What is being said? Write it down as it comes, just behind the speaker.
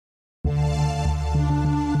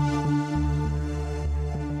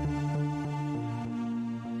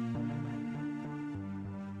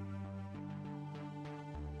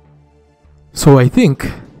So I think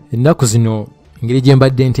ennaku zino engeri gye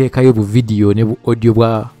mbadde nteekayo bu video ne bu audio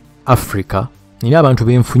bwa Africa nina abantu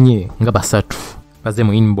benfunye nga basatu baze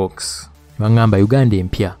mu inbox bangamba Uganda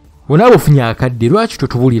empya bonna abofunye akadde lwaki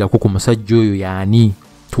totubulirako ku musajja oyo yaani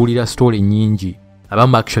tuwulira story nyingi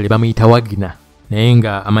abamu actually bamuyita Wagner naye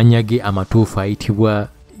nga amannya ge amatuufu ayitibwa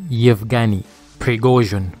Yevgeny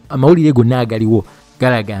Prigozhin. Amawulire gonna agaliwo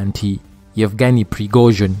galaga nti Yevgeny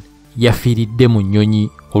Prigozhin yafiiridde mu nnyonyi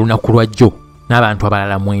olunaku lwa jjo n'abantu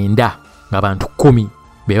abalala 9 ng'abantu 10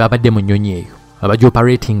 be babadde mu nnyonyi eyo abajja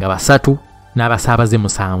operating basatu n'abasaabaze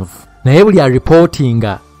 7 naye buli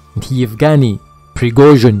reportinga nti Yevgeny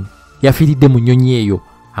Prigozhin yafiiridde mu nnyonyi eyo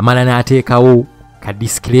amala n'ateekawo ka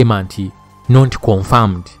disclaimer nti not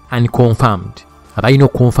confirmed unconfirmed abalina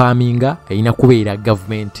okonfaminga erina kubeera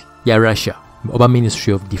government ya Russia oba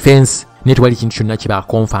Ministry of Defense netwali kintu kyonna kiba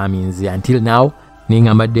confirmings until now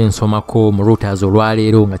ninga mbadde nsomako mu Reuters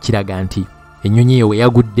olwaleero nga kiraga nti ennyonyi eyo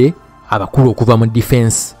yagudde abakulu okuva mu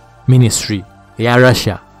Defense Ministry ya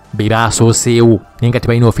Russia be baasooseewo nenga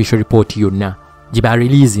tebalina official report yonna giba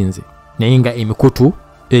releasinze naye nga emikutu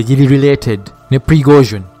egiri related ne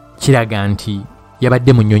Prigozhin kiraga nti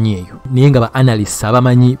yabadde mu nnyonyi eyo naye nga ba analysts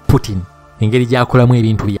abamanyi Putin engeri gyakolamu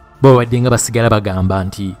ebintu bya bo badde nga basigala bagamba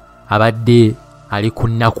nti abadde ali ku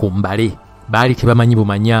nnaku mbale baali tebamanyi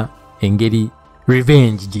bumanya engeri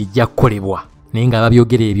revenge gijja kukolebwa naye nga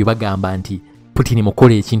ababyogera ebyo bagamba nti Putin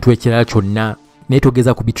mukola ekintu ekirala kyonna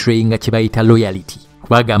netogeza ku betrayinga kye bayita loyalty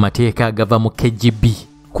kubaga amateeka gava mu KGB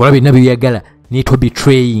kola byonna byeyagala neto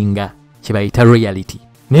betrayinga kye bayita loyalty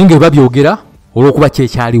naye nga babyogera olw'okuba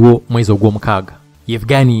kyekyaliwo mwezi ogw'omukaaga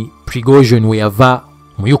Yevgeny Prigozhin we yava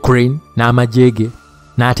mu Ukraine n'amajege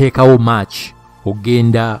n'ateekawo march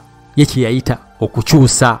ogenda yeki yayita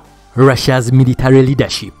okukyusa Russia's military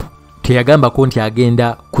leadership teyagambako nti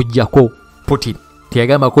agenda kujjako Putin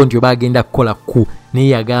teyagambako nti oba agenda kukola ku naye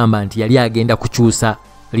yagamba nti yali agenda kukyusa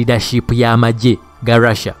leadership y'amagye ga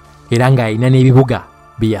Russia era nga alina n'ebibuga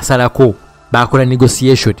bye yasalako bakola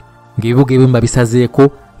negotiation ng'ebibuga ebimu babisazeeko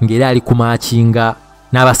ng'era ali kumaakinga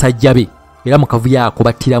n'abasajja be era mu kavuyo ako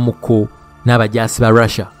battiramuko n'abajaasi ba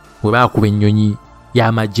Russia bwe baakuba ennyonyi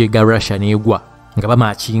y'amagye ga Russia n'egwa nga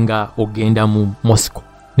bamaakinga ogenda mu Moscow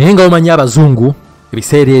naye nga bamanya abazungu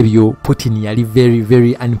ebiseera ebyo Putin yali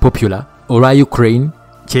very unpopular olwa Ukraine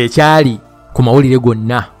kyekyali ku mawulire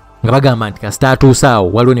gonna nga bagamba nti kasita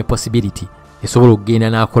atuusaawo waliwo ne possibility esobola okugenda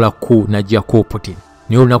n'akola ku n'ajjako Putin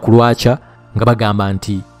naye olunaku lwakya nga bagamba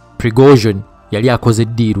nti Prigozhin yali akoze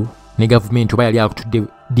ddiiru ne gavumenti oba yali akutudde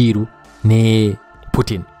ddiiru ne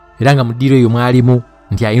Putin era nga mu ddiiru eyo mwalimu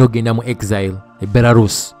nti alina okugenda mu exile e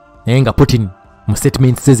Belarus naye nga Putin mu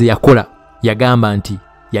statements ze yakola yagamba nti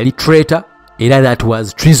yali traitor era that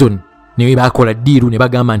was treason naye bakola ddiiru ne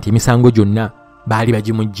bagamba nti emisango gyonna baali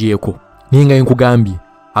bagimuggyeko naye nga nkugambye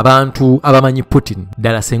abantu abamanyi Putin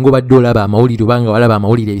ddala senga obadde olaba amawulire obanga walaba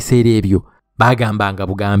amawulire ebiseera ebyo bagambanga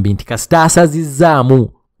bugambi nti kasita asazizzaamu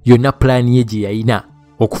yonna pulaani ye gye yayina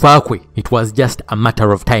okufa kwe it was just a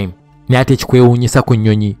matter of time naye ate ekikwewuunyisa ku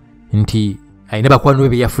nnyonyi nti alina bakwano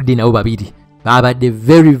be yafudde nabo babiri babadde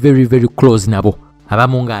very close nabo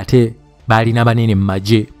abamu ng'ate baalina banene mu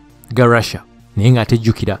magye ga Russia naye ng'ate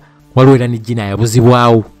jjukira waliwo era n'ejjina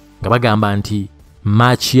yabuzibwawo nga bagamba nti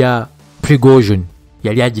match ya Prigozhin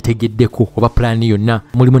yali agitegeddeko oba pulaani yonna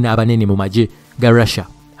mulimu n'abanene mu magye ga Russia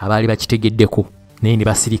abaali bakitegeddeko naye ne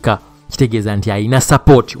basirika kitegeeza nti alina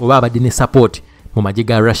support oba abadde ne support mu magye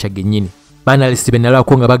ga Russia gennyini banalisi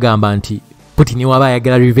bennalako nga bagamba nti Putin waba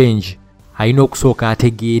ayagala revenge alina okusooka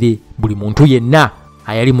ategeere buli muntu yenna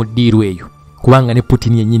ayali mu ddiiru eyo kubanga ne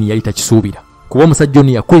Putin yennyini yali takisuubira kuba omusajja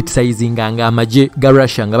ono yacriticizing nga amagye ga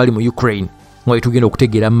Russia nga bali mu Ukraine nga tugenda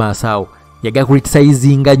okutegeera mu maaso awo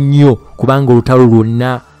yagacriticizing nnyo kubanga olutalo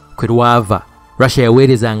lwonna kwe lwava Russia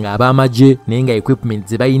yaweerezanga ab'amagye naye nga equipment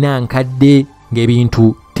ze balina nkadde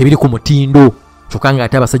ng'ebintu tebiri ku mutindo kyokka nga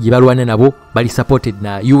ate abasajja balwana nabo bali supported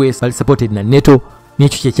na US bali supported na NATO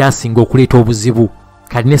n'ekyo kye kyasinga okuleeta obuzibu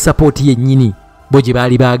kati ne support yennyini bo gye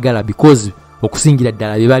baali baagala because okusingira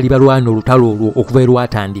ddala be baali balwana olutalo olwo okuva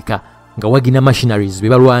lwatandika nga wagina machineries be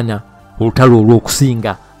balwana olutalo olwo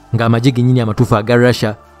okusinga ng'amagye gennyini amatuufu aga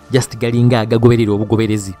Russia just galinga agagoberera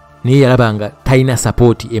obugoberezi naye yalabanga talina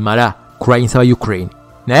support emala kulwanyisa ba Ukraine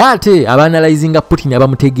naye ate abanalizinga Putin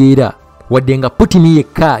abamutegeera wadde nga Putin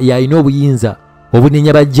yekka yalina obuyinza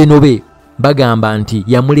obunenya bajjeno be bagamba nti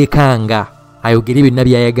yamulekanga ayogere byonna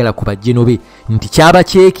byayagala ku bajjeno be nti kyaba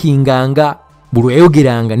kyekinganga buli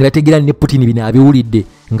yayogeranga ne bategeera ne Putin bino abiwulidde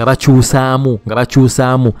nga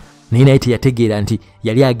bakyusaamu naye teyategeera nti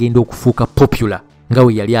yali agenda okufuuka popular nga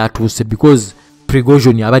we yali atuuse because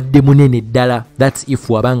Prigozhin abadde munene ddala that's if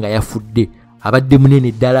wabanga yafudde abadde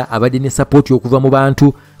munene ddala abadde ne support okuva mu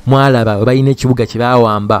bantu mwalaba we balina ekibuga kye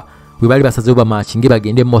baawamba we bali basazeho bamakinge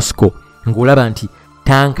bagende Moscow ng'olaba nti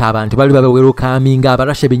tanka abantu bali bawerokaminga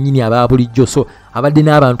abarasha bennyini aba bulijjo so abadde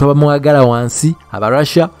n'abantu abamwagala wansi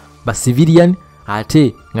abarasha ba civilian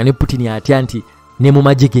ate nga ne Putin atya nti ne mu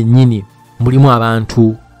magye gennyini mulimu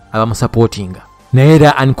abantu abamusupportinga naye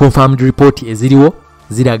era unconfirmed report eziriwo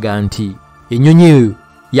ziraga nti ennyonyi eyo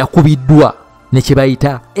yakubiddwa ne kye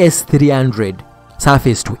bayita S-300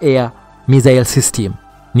 surface to air missile system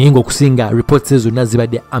naye ng'okusinga reports ezo zonna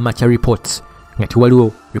zibadde amateur reports nga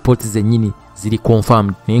tiwaliwo reports zennyini ziri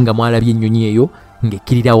confirmed naye nga mwalabye ennyonyi eyo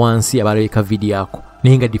ng'ekkirira wansi abalabika video ako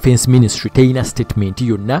naye nga defense ministry teyina statement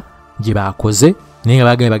yonna gye baakoze naye nga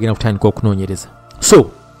bagambye bagenda kutandika okunoonyereza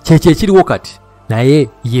so kyekyo ekiriwo kati naye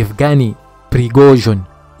Yevgeny Prigozhin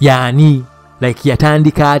yaani like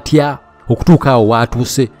yatandika atya okutuuka awo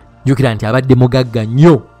waatuuse jjukira nti abadde mugagga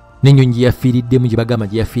nnyo n'ennyonyi gye yafiiriddemu gye bagamba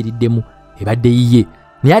gye yafiiriddemu ebadde yiye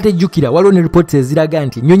naye ate jjukira waliwo ne reports eziraga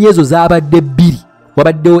nti ennyonyi ezo zaabadde bbiri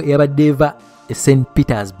wabaddewo eyabadde eva e St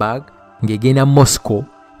Petersburg ng'egenda Moscow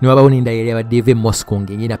ne wabawo n'endala yali yabadde eva e Moscow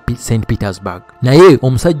ng'egenda St Petersburg naye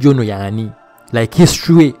omusajja ono yaani like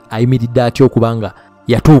history we ayimiridde atya okubanga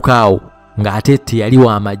yatuuka awo ng'ate teyali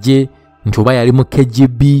wa magye nti oba yali mu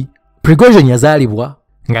KGB Prigozhin yazaalibwa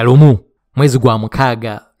nga 1 mwezi gwa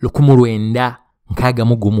 6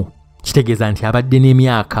 1961 kitegeeza nti abadde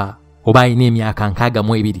n'emyaka oba alina emyaka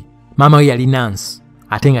 62 maama we yali nurse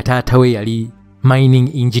ate nga taata we yali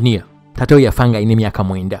mining engineer taata we yafa nga alina emyaka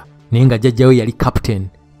 9 naye nga jjajja we yali captain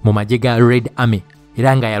mu magye ga Red Army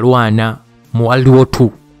era nga yalwana mu World War II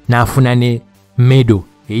n'afuna ne medal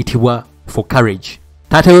eyitibwa for courage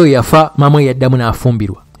taata we yafa maama we yaddamu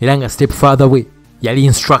n'afumbirwa era nga stepfather we yali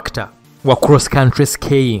instructor wa cross country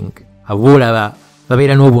skiing aboolaba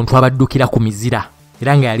babeera n'obuntu abaddukira ku mizira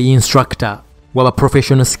era nga yali instructor waba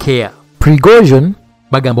professional skier Prigozhin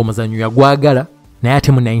bagamba omuzannyo yagwagala naye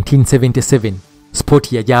ate mu 1977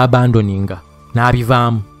 sport yajja abandoninga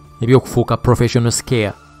n'abivaamu ebyokufuuka professional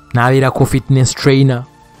skier n'abeerako fitness trainer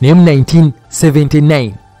naye mu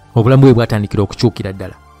 1979 obulamu bwe bwatandikira okukyukira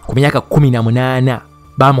ddala ku myaka 18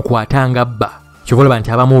 baamukwatanga bba kyovolaba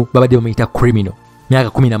nti abamu babadde bamuyita criminal myaka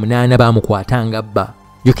 18 baamukwatanga bba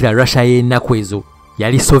jjukira Russia y'ennaku ezo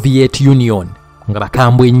yali Soviet Union nga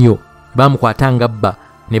bakambwe ennyo baamukwatanga bba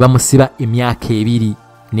ne bamusiba emyaka 2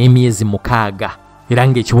 n'emyezi 6 era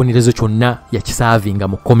ng'ekibonerezo kyonna yakisaavinga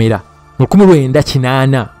mu kkomera mu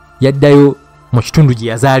 1908 yaddayo mu kitundu gye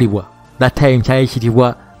yazaalibwa that time kyali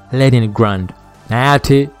kitibwa Leningrad naye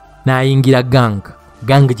ate n'ayingira gang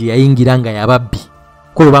gye yayingira nga yababbi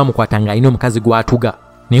kolo baamukwatanga alina omukazi gwatuga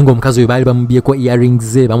naye ng'omukazi oyo baali bamubyeko earrings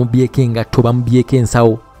ze bamubyeko engatto bamubyeko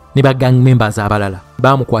ensawo ne ba gang members abalala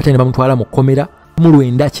baamukwata ne bamutwala mu kkomera mu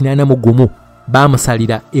 1981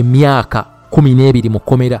 baamusalira emyaka 12 mu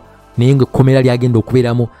kkomera naye ng'ekkomera lyagenda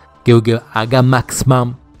okubeeramu ge aga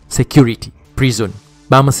maximum security prison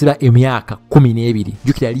baamusiba emyaka 12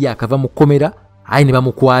 jjukira yali yakava mu kkomera aye ne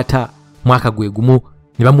bamukwata mwaka gwe gumu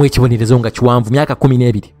ne bamuwa ekibonerezo nga kiwanvu myaka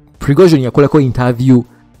 12 Prigozhin yakolako interview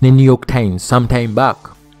ne New York Times sometime back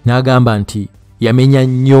n'agamba nti yamenya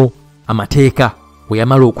nnyo amateeka bwe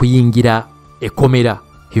yamala okuyingira ekkomera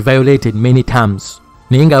he violated many terms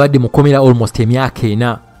naye ng'abadde mu kkomera almost emyaka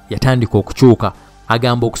 4 yatandika okukyuka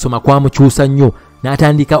agamba okusoma kwamukyusa nnyo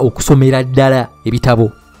n'atandika okusomera ddala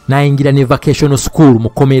ebitabo n'ayingira ne vacational school mu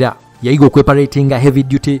kkomera yayiga okweparatinga heavy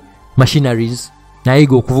duty machineries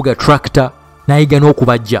n'ayiga okuvuga tractor n'ayiga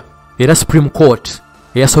n'okubajja era Supreme Court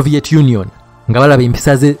eya Soviet Union nga balaba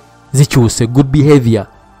empisa ze zikyuse good behavior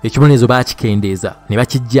ekibonerezo baakikendeeza ne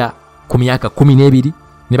bakijja ku myaka 12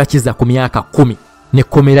 ne bakiza ku myaka 10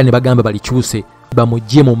 n'ekkomera ne bagamba balikyuse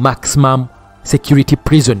bamugye mu maximum security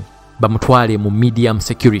prison bamutwale mu medium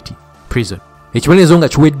security prison ekibonerezo nga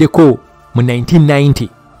kiweddeko mu 1990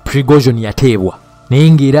 Prigozhin yateebwa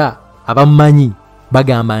naye ng'era abamumanyi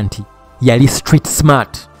bagamba nti yali street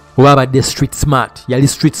smart oba abadde street smart yali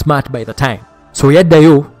street smart by the time so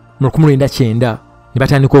yaddayo mu 1990 ne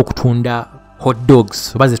batandika okutunda hot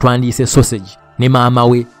dogs oba ze twandiise sausage ne maama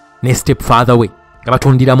we ne stepfather we nga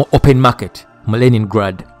batundira mu open market mu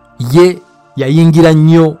Leningrad ye yayingira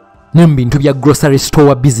nnyo ne mu bintu bya grocery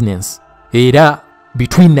store business era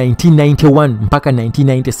between 1991 mpaka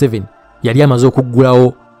 1997 yali amaze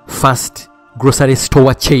okuggulawo first grocery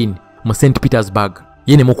store chain mu St Petersburg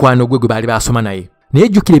ye ne mukwano gwe baali basoma naye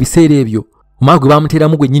jjukira ebiseera ebyo omwaka gwe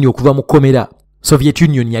baamuteeramu gwe nnyini okuva mu kkomera Soviet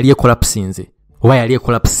Union yali ekolapsinze oba yali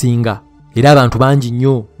ekolapisinga era abantu bangi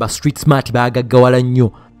nnyo ba street smart baagaggawala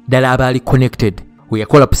nnyo ddala abaali connected we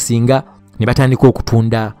yakolapisinga ne batandika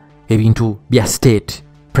okutunda ebintu bya state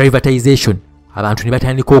privatization abantu ne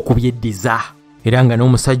batandika okubyeddiza era nga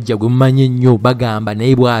n'omusajja gwe mumanyi ennyo bagamba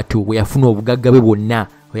naye bw'atyo bwe yafuna obugagga bwe bwonna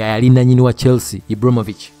oyo yali nannyini wa Chelsea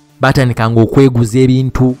Ibrahimovic batandikanga okweguza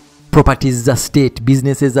ebintu properties za state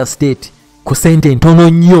businesses za state ku sente ntono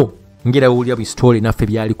nnyo ngera wulya bu story naffe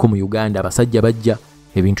byaliko mu Uganda abasajja bajja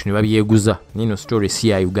ebintu ne babyeguza nino story si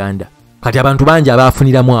ya Uganda kati abantu bangi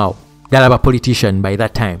abaafuniramu awo ddala ba politician by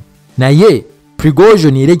that time naye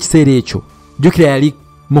Prigozhin era ekiseera ekyo jukira yali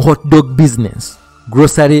mu hot dog business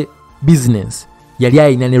grocery business yali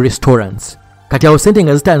ayina ne restaurants kati awo sente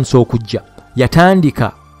nga zitandise okujja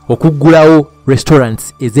yatandika okuggulawo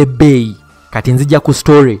restaurants ez'ebbeeyi kati nzija ku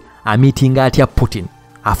story amitinga atya Putin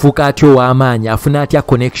afuuka atya ow'amaanyi afuna atya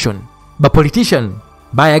connection ba politician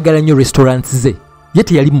bayagala nnyo restaurants ze ye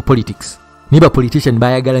teyali mu politics ni ba politician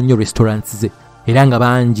bayagala nnyo restaurants ze era nga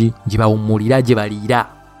bangi gye bawummulira gye baliira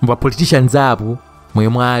mu ba politicians abo mwe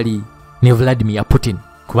mwali ne Vladimir Putin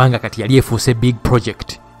kubanga kati yali efuuse big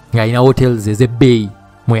project ng'alina hotels ez'ebbeeyi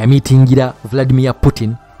mwe yamitingira Vladimir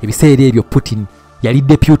Putin ebiseera ebyo Putin yali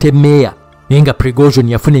deputy mayor naye nga Prigozhin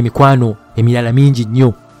yafuna emikwano emirala mingi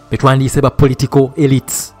nnyo betwandiise ba political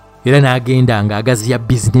elites era n'agenda ng'agaziya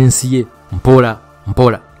bizinensi ye mpola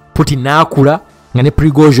mpola Putin n'akula nga ne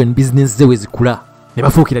Prigozhin business ze wezikula ne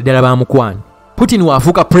bafuukira ddala bamukwano Putin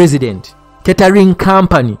waafuuka president catering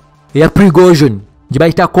company eya Prigozhin gye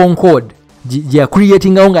bayita Concord gye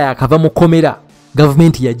yacreatingawo nga yakava mu komera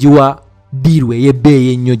gavumenti yagiwa deal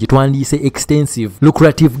ey'ebbeeyi ennyo gye twandiise extensive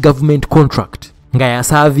lucrative government contract nga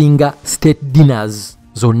yasavinga state dinners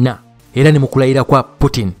zonna era ne mu kulayira kwa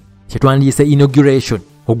Putin kye twandiise inauguration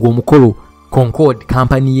ogwo omukolo Concord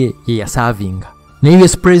company ye yasavinga ne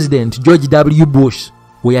US President George W. Bush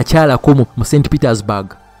we yakyalako mu St.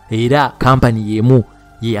 Petersburg era company yemu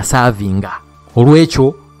ye yasavinga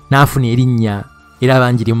olw'ekyo n'afuna erinnya era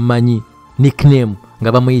bangi limumanyi nickname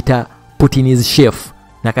nga bamuyita Putin's chef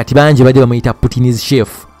nakati bangi badde bamuyita Putin's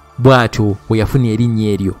chef bw'atyo we yafuna erinnya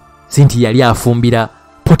eryo sinti yali afumbira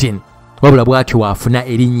Putin wabula bw'atyo waafuna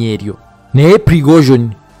erinnya eryo naye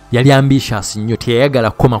Prigozhin yali ambitious nnyo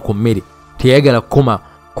teyayagala kukoma ku mmere teyayagala kukoma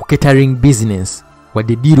ku catering business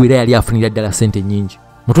wadde diiru era yali afunira ddala sente nnyingi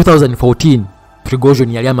mu 2014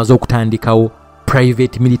 Prigozhin yali amaze okutandikawo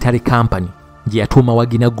private military company gye yatuuma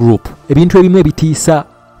Wagner Group ebintu ebimu ebitiisa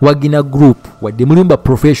Wagner Group wadde mulimba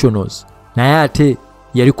professionals naye ate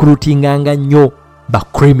yali kulutinganga nnyo ba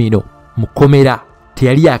criminal mu komera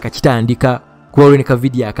teyali yakakitandika kuba olwoneka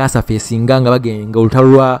video akasafeesinga nga bagenda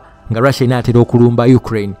olutalo lwa nga Russia inaatera okulumba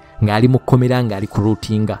Ukraine ng'ali mu komera ng'ali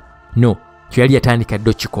kulutinga no kyo yali yatandika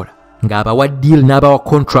ddo kikola ng'abawa deal n'abawa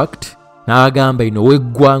contract n'abagamba ino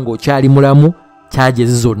weggwanga okyali mulamu charges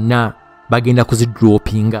zonna bagenda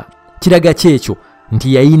kuzidropinga kiraga kyekyo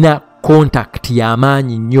nti yayina contact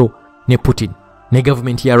y'amaanyi nnyo ne Putin ne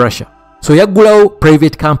government ya Russia so yaggulawo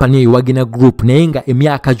private company Wagner Group naye nga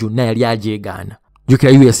emyaka gyonna yali ajeegaana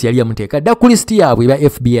jukira US yali yamuteeka dda ku list yaabwe ba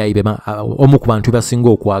FBI omu ku bantu basinga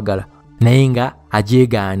okwagala naye nga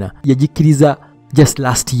ajeegaana yagikkiriza just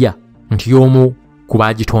last year nti y'omu ku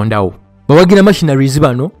baagitondawo Wagner machineries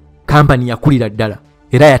bano company yakulira ddala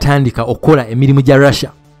era yatandika okukola emirimu gya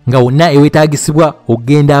Russia nga wonna ewetaagisibwa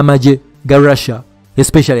okugenda amagye ga Russia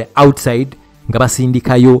especially outside nga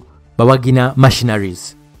basindikayo Wagner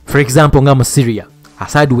machineries for example nga mu Syria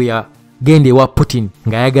Assad we yagenda ewa Putin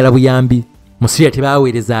nga ayagala buyambi mu Syria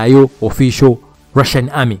tebaaweerezaayo official Russian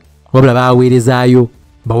army wabula baaweerezaayo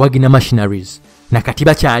Wagner machineries nakati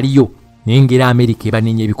bakyaliyo naye ng'era America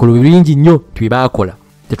ebanenya ebikolo bingi nnyo tebaakola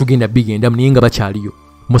tetugenda bigendamu naye nga bakyaliyo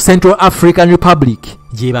mu Central African Republic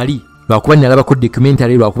gye bali lwakuba nalabako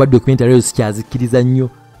documentary lwakuba documentary sikyazikkiriza nnyo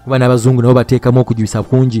kuba n'abazungu nabo bateekamu okugibisa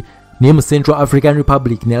kungi naye mu Central African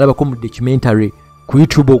Republic nalabako mu documentary ku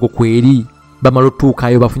YouTube okwo kweri bamala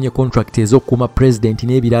otuukayo bafunye contract ez'okukuuma president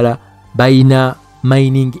n'ebirala bayina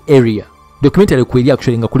mining area documentary kweri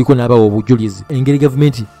actually nga kuliko n'abawa obujulizi engeri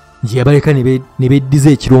gavumenti gye yabaleka ne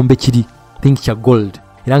beddiza ekirombe kiri think kya gold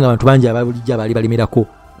era nga abantu bangi ababulijja baali balemerako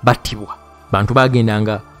battibwa bantu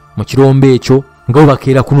bagendanga mu kirombe ekyo nga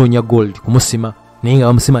bakeera kunoonya gold kumusima naye nga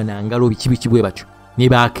bamusima nangalo biki bwe batyo ne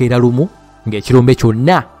bakeera lumu ng'ekirombe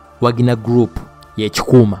kyonna Wagner Group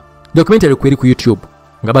yekikuuma documentary kweri ku YouTube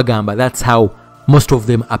nga bagamba that's how most of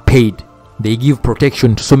them are paid they give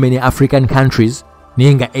protection to so many African countries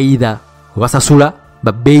naye nga either obasasula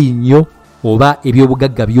babbeeyi nnyo oba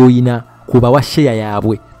ebyobugagga byoyina kuba wa share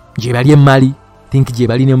yaabwe gye bali Mali think gye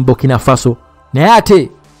bali ne Burkina Faso naye ate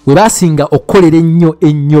we basinga okukolera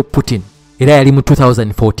ennyo Putin era yali mu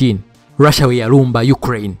 2014 Russia we yalumba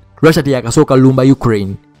Ukraine Russia teyakasooka lumba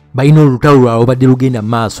Ukraine balina olutalo lwabwe badde lugenda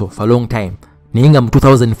maaso for long time naye nga mu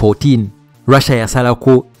 2014 Russia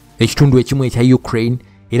yasalako ekitundu ekimu ekya Ukraine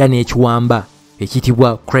era n'ekiwamba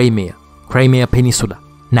ekitibwa Crimea Peninsula.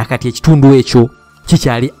 Nakati ekitundu ekyo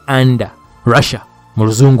kikyali under Russia. Mu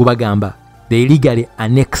luzungu bagamba they illegally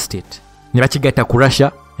annexed it. Ne bakigatta ku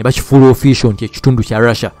Russia ne bakifuula official nti ekitundu kya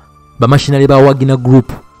Russia. Bamashinale ba Wagner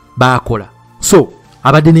group baakola. So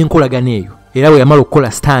abadde n'enkolagana eyo era bwe yamala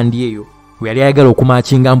okukola stand eyo we yali ayagala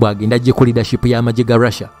okumakinga mbu agenda ajjeko leadership y'amagye ga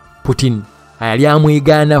Russia. Putin ayali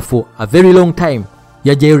amwegaana for a very long time.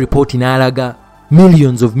 Yajjayo report n'alaga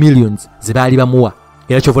millions ze baali bamuwa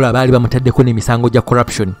era kyovola baali bamutaddeko n'emisango gya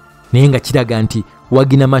corruption naye nga kiraga nti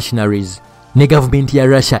Wagner machineries ne government ya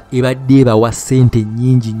Russia ebadde bawa sente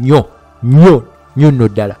nyingi nnyo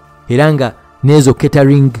ddala era nga nezo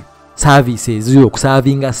catering services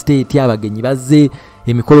okusavinga state abagenyi bazze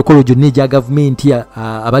emikolokolo gyonna egya government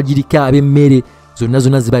abagirika ab'emmere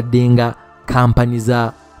zonna zibaddenga company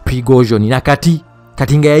za Prigozhin. Nakati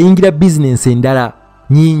nga yayingira business endala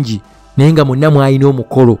nyingi naye nga monna mwalina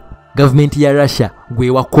omukolo government ya Russia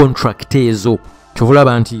gwewa contract ezo.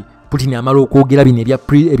 Kyovulaba nti Putin amala okwogera bino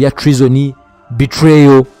ebya treason,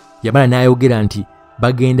 betrayal, yamala n'ayogera nti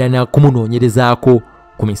bagenda na kumunoonyerezaako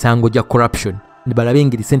ku misango gya corruption. Balabe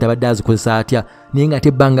engeri sente abadde azikozesa atya naye nga ate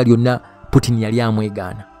ebbanga lyonna Putin yali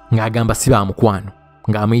amwegaana ng'agamba si bamukwano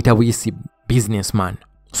ng'amuyita buyisi businessman.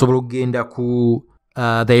 Osobola okugenda ku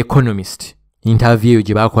The Economist interview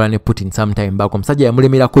gye baakola ne Putin sometime baako. Omusajja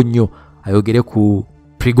yamulemerako nnyo ayogere ku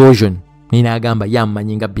Prigozhin naye n'agamba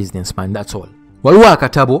yammanyi nga businessman, that's all. Waliwo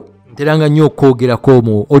akatabo nteranga nnyo okwogerako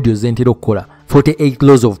mu audio zentera okukola 48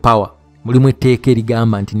 laws of power. Mulimu etteeka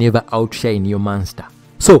erigamba nti never outshine your master.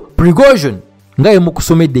 So Prigozhin nga ye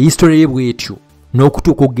mukusomedde history ye bwetyo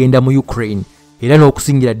n'okutuuka okugenda mu Ukraine era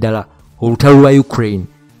n'okusingira ddala olutalo lwa Ukraine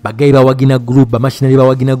bagayi ba Wagner group bamashinali ba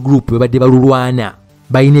Wagner group babadde balulwana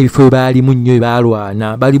balina ebifo baalimu nnyo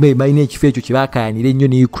baalwana balina ekifo ekyo kye baakayanira ennyo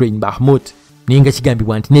ne Ukraine Bakhmut naye nga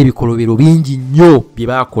kigambibwa nti n'ebikolobero bingi nnyo bye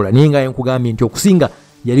baakola naye nga nkugambye nti okusinga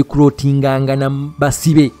yali kulotinganga na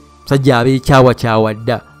basibe musajja abeekyawa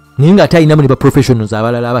dda naye nga ate alinamu ne baprofessionals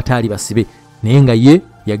abalala abataali basibe naye nga ye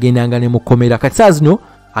yagendanga ne mukomera. Kati saa zino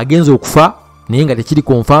agenza okufa naye nga tekiri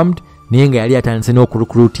confirmed naye nga yali atandise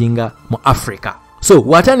n'okurecruitinga mu Africa. So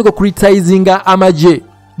watandika okuritizinga amagye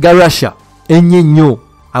ga Russia ennyo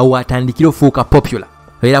awo watandikira ofuuka popular.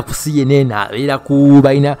 Abeera ku CNN, abeera ku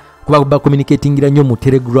balina kuba communicatingira nnyo mu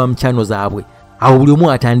Telegram channel zaabwe. Awo buli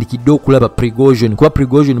omu atandikidde okulaba Prigozhin kuba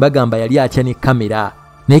Prigozhin bagamba yali atya ne kamera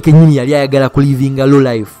naye kennyini yali ayagala ku livinga low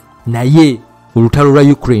life. Naye olutalo lwa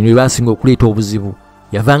Ukraine lwe basinga okuleeta obuzibu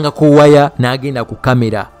yavangako waya n'agenda ku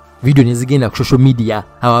kamera, video ne zigenda ku social media.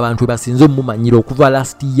 Awo abantu basinze omumanyira okuva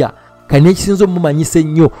last year. Kane ekisinze omumanyisa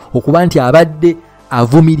ennyo okuba nti abadde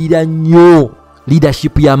avumirira nnyo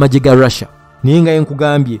leadership y'amagye ga Russia. Naye nga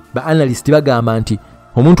nkugambye ba analyst bagamba nti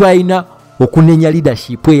omuntu alina okunenya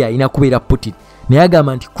leadership ye alina kubeera Putin. Naye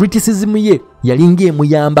agamba nti criticism ye yalinga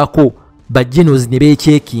emuyambako ba generals ne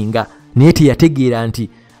beekyekinga naye teyategeera nti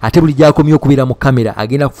ate buli gy'akomye okubeera mu kamera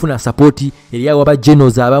agenda kufuna support eri awo aba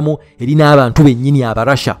generals abamu eri n'abantu bennyini aba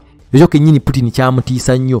Russia. Ekyo kennyini Putin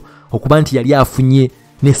kyamutiisa nnyo okuba nti yali afunye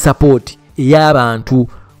ne support ey'abantu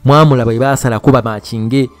mwamulaba baasalako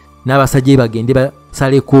bamakinge n'abasajja bagende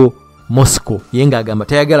basaleko Moscow. Ye ng'agamba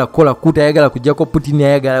tayagala kukola tayagala kujjako Putin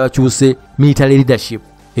ayagala bakyuse military leadership.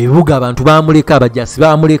 Ebibuga abantu baamuleka abajasi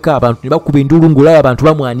baamuleka abantu ne bakuba endulu ng'olaba abantu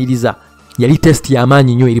bamwaniriza. Yali test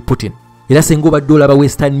y'amaanyi nnyo eri Putin. Era senga obadde olaba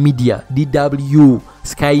Western media, DW,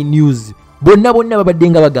 Sky News bonna babadde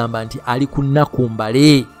nga bagamba nti ali ku nnaku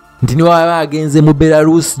mbale nti ne baba agenze mu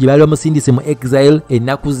Belarus gye baali bamusindise mu exile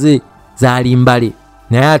ennaku ze zaali mbale.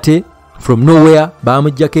 Naye ate from nowhere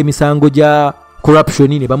bamuggyako emisango gya corruption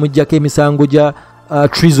ne bamuggyako emisango gya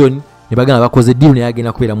treason ne bagamba bakoze deal naye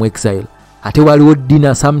agenda kubeera mu exile. Ate waliwo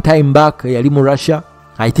dinner sometime back yali mu Russia,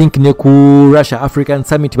 I think ne ku Russia African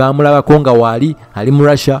Summit bamulabako nga waali ali mu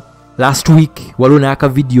Russia. Last week waliwo n'aka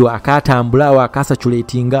video akatambula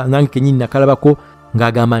akasatulatinga nange kenyini nakalabako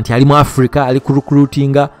ng'agamba nti ali mu Africa ali ku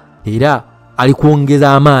recruitinga era ali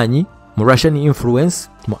kwongeza amaanyi mu Russian influence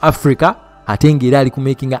mu Africa ate ng'era ali ku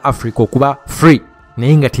making Africa okuba free.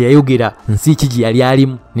 Naye nga teyayogera nsi ki yali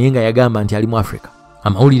alimu naye nga yagamba nti ali mu Africa.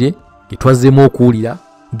 Amawulire ge twazzeemu okuwulira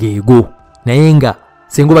geego naye nga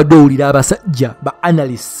senga obadde owulira abasajja ba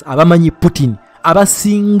analysts abamanyi Putin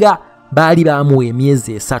abasinga baali baamuwa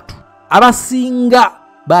emyezi 3. Abasinga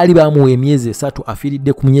baali baamuwa emyezi 3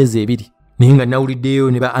 afiiridde ku myezi 2. Naye nga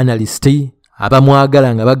nawuliddeyo ne ba analyst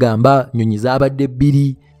abamwagala nga bagamba nnyonyi zaabadde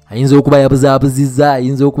 2, ayinza okuba yabuzaabuzizza,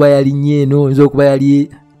 ayinza okuba yalinnye eno, ayinza okuba yali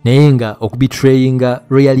naye nga okubetrayinga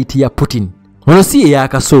reality ya Putin. Ono si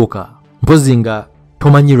eyakasooka mpozi nga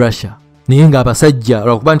tomanyi Russia naye ng'abasajja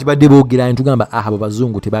olwakuba nti badde boogera ntugamba abo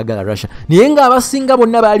bazungu tebaagala Russia naye ng'abasinga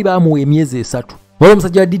bonna baali bamuwa emyezi 3 waliwo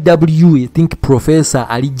omusajja wa DW I think professor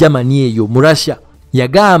ali Germany eyo mu Russia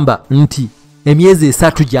yagamba nti emyezi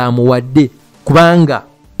 3 gyamuwadde kubanga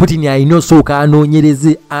Putin alina osooka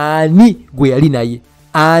anoonyereze ani gwe yali naye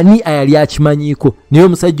ani ayali akimanyiiko naye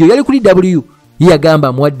omusajja yali kuli DW yagamba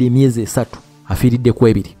amuwadde emyezi 3 afiiridde ku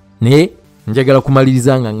 2 naye njagala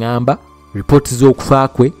kumaliriza nga ngamba reports z'okufa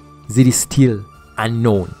kwe ziri still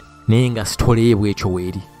unknown naye nga story ye bwekyo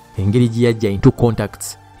weeri engeri gye yajja into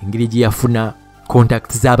contacts engeri gye yafuna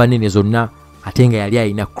contacts z'abanene zonna ate nga yali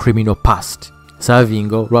alina criminal past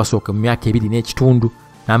serving lwasooka mu myaka 2 n'ekitundu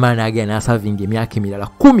n'amala n'agenda n'aserving emyaka emirala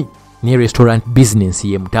 10 ne restaurant business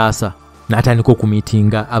ye mutaasa n'atandika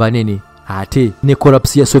okumiitinga abanene ate ne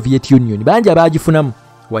collapse ya Soviet Union bangi abaagifunamu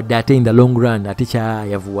wadde ate in the long run ate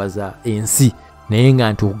kyayavuwaza ensi naye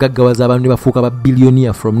nga nti okugaggawaza abantu ne bafuuka ba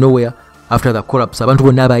billionaire from nowhere after the collapse abantu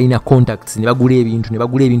bonna abalina contacts ne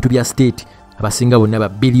bagula ebintu bya state abasinga bonna ba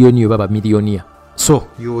billionaire baba millionaire so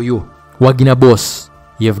yoyo Wagner boss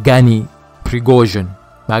Yevgeny Prigozhin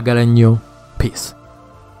baagala nnyo peace